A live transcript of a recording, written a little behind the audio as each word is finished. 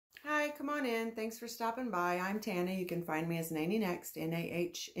come on in. Thanks for stopping by. I'm Tana. You can find me as Nanny Next,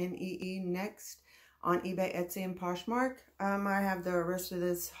 N-A-H-N-E-E Next, on eBay, Etsy, and Poshmark. I have the rest of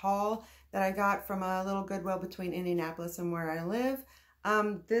this haul that I got from a little Goodwill between Indianapolis and where I live.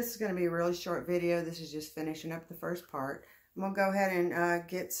 This is going to be a really short video. This is just finishing up the first part. I'm going to go ahead and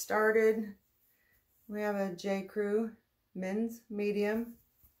get started. We have a J. Crew men's medium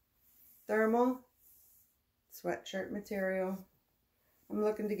thermal sweatshirt material. I'm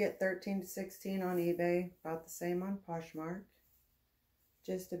looking to get 13 to 16 on eBay, about the same on Poshmark.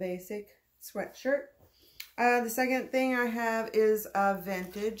 Just a basic sweatshirt. The second thing I have is a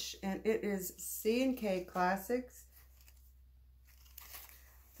vintage, and it is C&K Classics.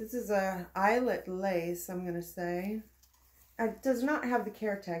 This is a eyelet lace, I'm going to say. It does not have the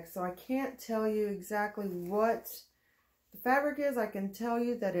care tag, so I can't tell you exactly what the fabric is. I can tell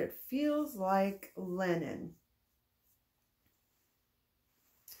you that it feels like linen.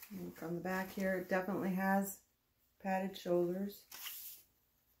 Look on the back here, it definitely has padded shoulders.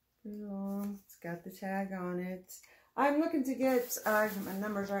 Pretty long. It's got the tag on it. I'm looking to get, my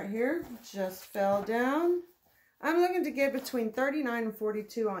numbers right here, just fell down. I'm looking to get between 39 and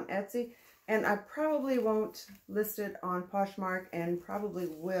 42 on Etsy, and I probably won't list it on Poshmark and probably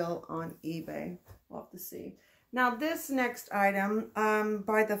will on eBay. We'll have to see. Now this next item,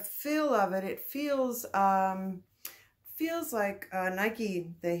 by the feel of it, it feels like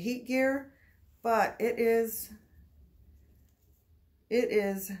Nike, the Heat gear, but it is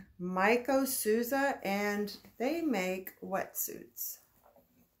Maiko Souza, and they make wetsuits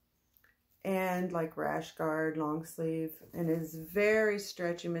and like rash guard, long sleeve, and it is very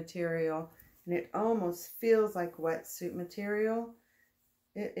stretchy material, and it almost feels like wetsuit material.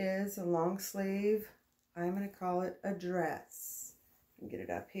 It is a long sleeve. I'm going to call it a dress. Get it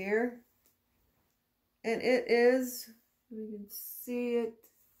up here, and it is, you can see it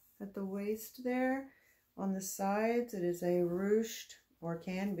at the waist there. On the sides, it is a ruched, or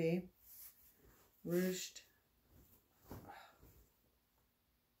can be, ruched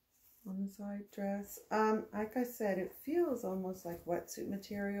on the side dress. Like I said, it feels almost like wetsuit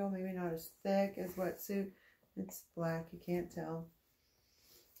material, maybe not as thick as wetsuit. It's black, you can't tell.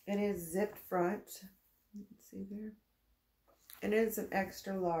 It is zipped front. You can see there. And it is an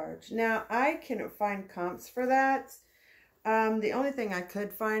extra large. Now, I couldn't find comps for that. The only thing I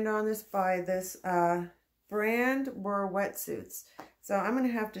could find on this by this brand were wetsuits. So I'm going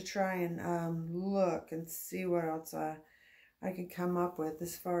to have to try and look and see what else I could come up with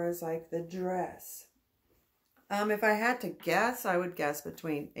as far as like the dress. If I had to guess, I would guess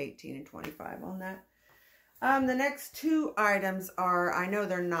between 18 and 25 on that. The next two items are, I know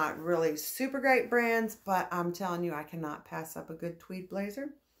they're not really super great brands, but I'm telling you, I cannot pass up a good tweed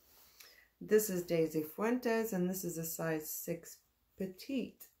blazer. This is Daisy Fuentes, and this is a size 6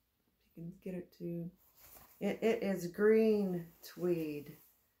 petite. You can get it to, it is green tweed,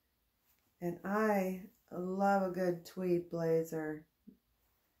 and I love a good tweed blazer.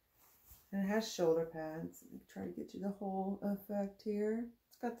 And it has shoulder pads. Let me try to get you the whole effect here.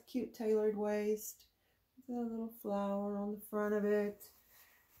 It's got the cute tailored waist. A little flower on the front of it.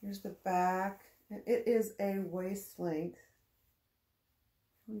 Here's the back. And it is a waist length.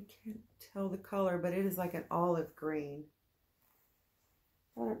 You can't tell the color, but it is like an olive green.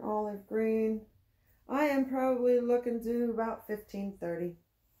 Got an olive green. I am probably looking to about $15.30.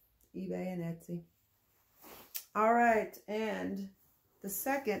 eBay and Etsy. Alright, and the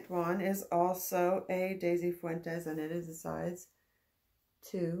second one is also a Daisy Fuentes, and it is a size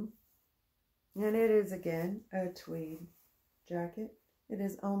 2. And it is, again, a tweed jacket. It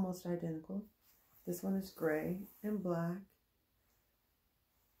is almost identical. This one is gray and black.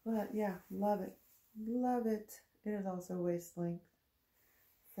 But, yeah, love it. Love it. It is also waist length.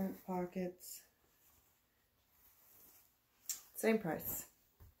 Front pockets. Same price.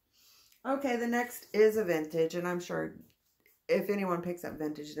 Okay, the next is a vintage. And I'm sure if anyone picks up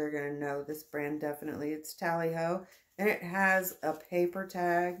vintage, they're going to know this brand definitely. It's Tally Ho. And it has a paper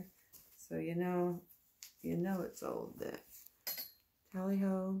tag. So you know it's old then. Tally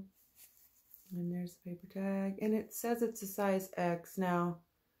Ho. And there's the paper tag. And it says it's a size X. Now,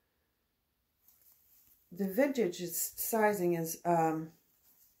 the vintage sizing is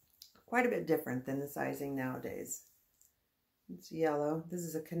quite a bit different than the sizing nowadays. It's yellow. This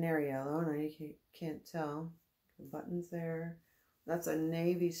is a canary yellow, and you can't tell. The buttons there. That's a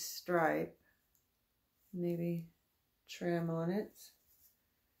navy stripe. Navy trim on it.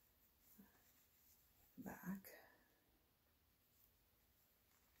 Back.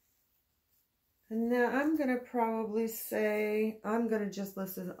 And now I'm going to probably say, I'm going to just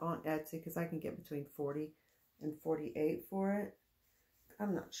list it on Etsy because I can get between 40 and 48 for it.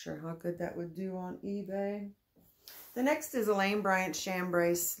 I'm not sure how good that would do on eBay. The next is a Lane Bryant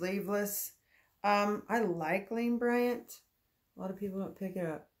chambray sleeveless. I like Lane Bryant. A lot of people don't pick it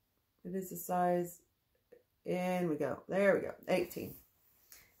up. It is a size, in we go. There we go, 18.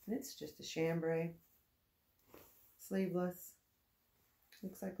 And it's just a chambray. Sleeveless.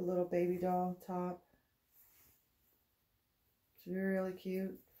 Looks like a little baby doll top. It's really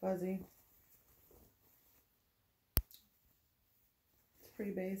cute, fuzzy. It's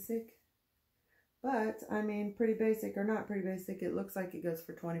pretty basic. But, I mean, pretty basic or not pretty basic, it looks like it goes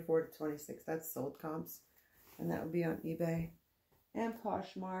for $24 to $26. That's sold comps. And that would be on eBay and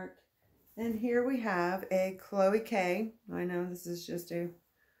Poshmark. And here we have a Chloe K. I know this is just a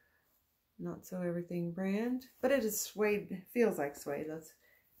not so everything brand, but it is suede, feels like suede.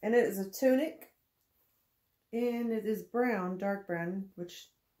 And it is a tunic, and it is brown, dark brown, which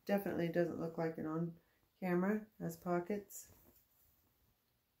definitely doesn't look like it on camera. It has pockets.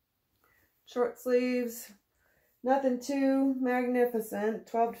 Short sleeves, nothing too magnificent.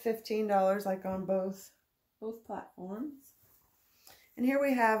 $12 to $15, like on both platforms. And here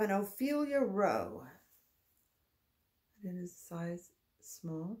we have an Ophelia Row. It is size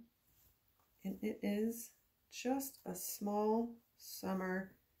small. And it is just a small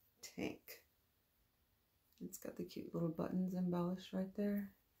summer tank. It's got the cute little buttons embellished right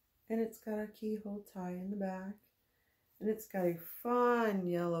there. And it's got a keyhole tie in the back. And it's got a fun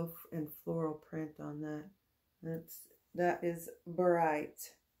yellow and floral print on that. That is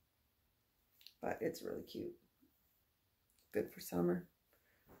bright. But it's really cute. Good for summer.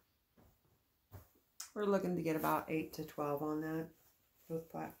 We're looking to get about 8 to 12 on that. Both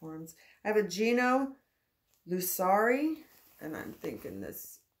platforms. I have a Gino Lusari, and I'm thinking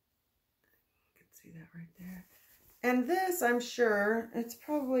this, you can see that right there. And this, I'm sure, it's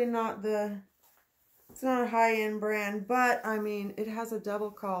probably not it's not a high-end brand, but I mean, it has a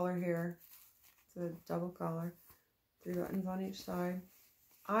double collar here. It's a double collar, 3 buttons on each side.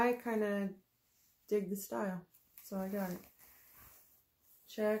 I kind of dig the style, so I got it.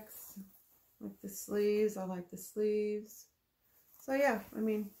 Checks, like the sleeves, I like the sleeves. So yeah, I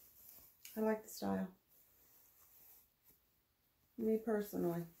mean, I like the style. Me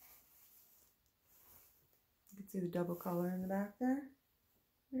personally. You can see the double collar in the back there.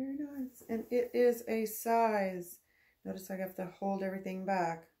 Very nice. And it is a size. Notice I have to hold everything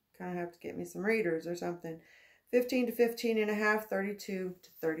back. Kind of have to get me some readers or something. 15 to 15 and a half, 32 to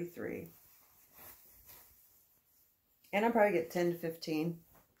 33. And I'll probably get 10 to 15.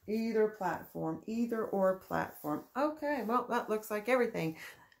 Either platform, either or platform. Okay, well, that looks like everything.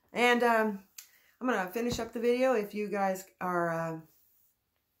 And I'm going to finish up the video. If you guys are